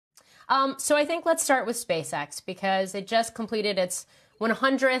So I think let's start with SpaceX because it just completed its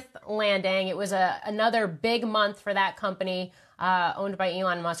 100th landing. It was another big month for that company owned by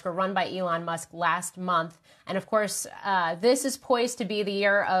Elon Musk or run by Elon Musk last month. And of course, this is poised to be the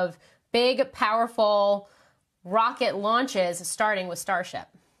year of big, powerful rocket launches, starting with Starship.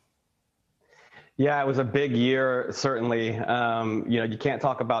 Yeah, it was a big year, certainly. You can't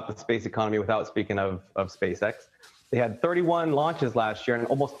talk about the space economy without speaking of SpaceX. They had 31 launches last year, and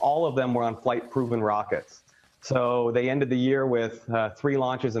almost all of them were on flight-proven rockets. So they ended the year with 3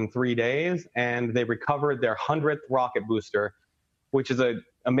 launches in 3 days, and they recovered their 100th rocket booster, which is an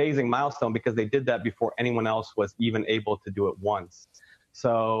amazing milestone because they did that before anyone else was even able to do it once.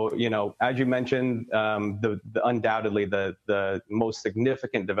 So, as you mentioned, undoubtedly the most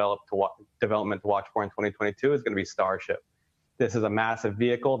significant development to watch for in 2022 is going to be Starship. This is a massive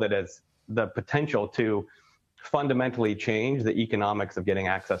vehicle that has the potential to fundamentally change the economics of getting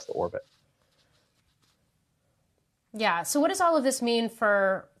access to orbit. Yeah. So what does all of this mean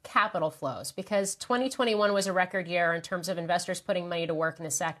for capital flows? Because 2021 was a record year in terms of investors putting money to work in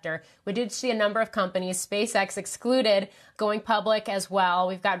the sector. We did see a number of companies, SpaceX excluded, going public as well.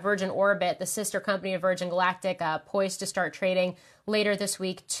 We've got Virgin Orbit, the sister company of Virgin Galactic, poised to start trading later this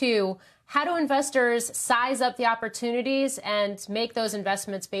week, too. How do investors size up the opportunities and make those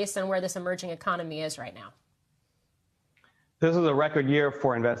investments based on where this emerging economy is right now? This is a record year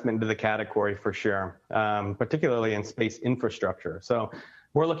for investment into the category for sure, particularly in space infrastructure. So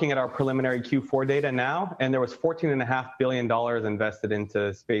we're looking at our preliminary Q4 data now, and there was $14.5 billion invested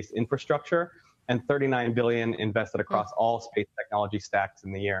into space infrastructure and $39 billion invested across all space technology stacks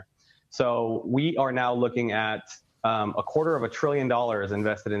in the year. So we are now looking at $250 billion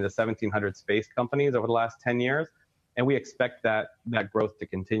invested into 1,700 space companies over the last 10 years, and we expect that growth to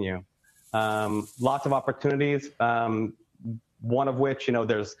continue. Lots of opportunities. One of which,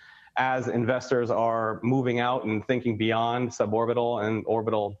 there's, as investors are moving out and thinking beyond suborbital and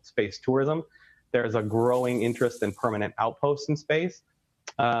orbital space tourism, there's a growing interest in permanent outposts in space.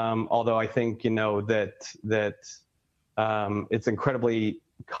 Although I think, that it's incredibly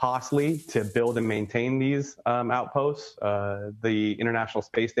costly to build and maintain these outposts. The International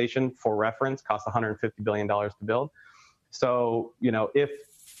Space Station, for reference, costs $150 billion to build. So, if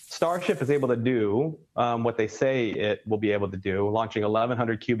Starship is able to do what they say it will be able to do, launching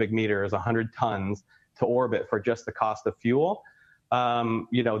 1,100 cubic meters, 100 tons to orbit for just the cost of fuel.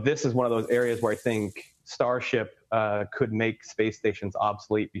 This is one of those areas where I think Starship could make space stations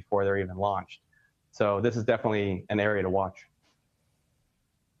obsolete before they're even launched. So this is definitely an area to watch.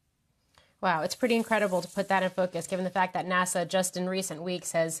 Wow, it's pretty incredible to put that in focus, given the fact that NASA just in recent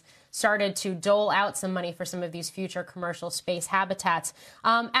weeks has started to dole out some money for some of these future commercial space habitats.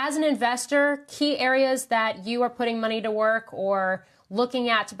 As an investor, key areas that you are putting money to work or looking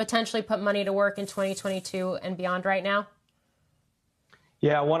at to potentially put money to work in 2022 and beyond right now?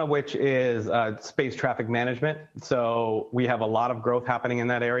 Yeah, one of which is space traffic management. So we have a lot of growth happening in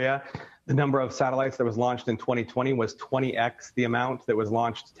that area. The number of satellites that was launched in 2020 was 20x the amount that was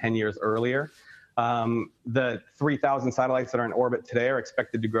launched 10 years earlier. The 3,000 satellites that are in orbit today are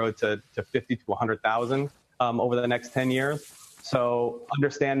expected to grow to 50 to 100,000 over the next 10 years. So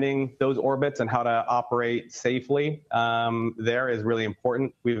understanding those orbits and how to operate safely there is really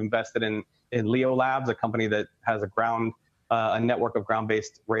important. We've invested in Leo Labs, a company that has a network of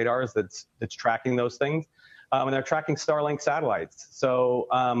ground-based radars that's tracking those things. And they're tracking Starlink satellites. So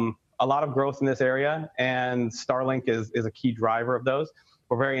a lot of growth in this area, and Starlink is a key driver of those.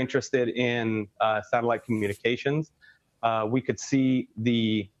 We're very interested in satellite communications. We could see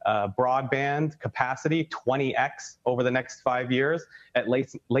the broadband capacity 20x over the next 5 years at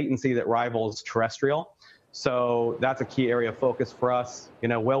latency that rivals terrestrial. So that's a key area of focus for us.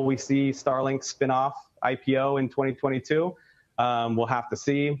 Will we see Starlink spin-off IPO in 2022? We'll have to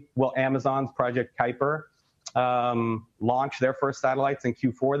see. Will Amazon's Project Kuiper launch their first satellites in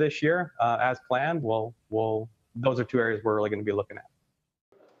Q4 this year as planned? Those are 2 areas we're really going to be looking at.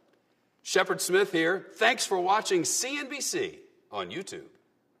 Shepard Smith here. Thanks for watching CNBC on YouTube.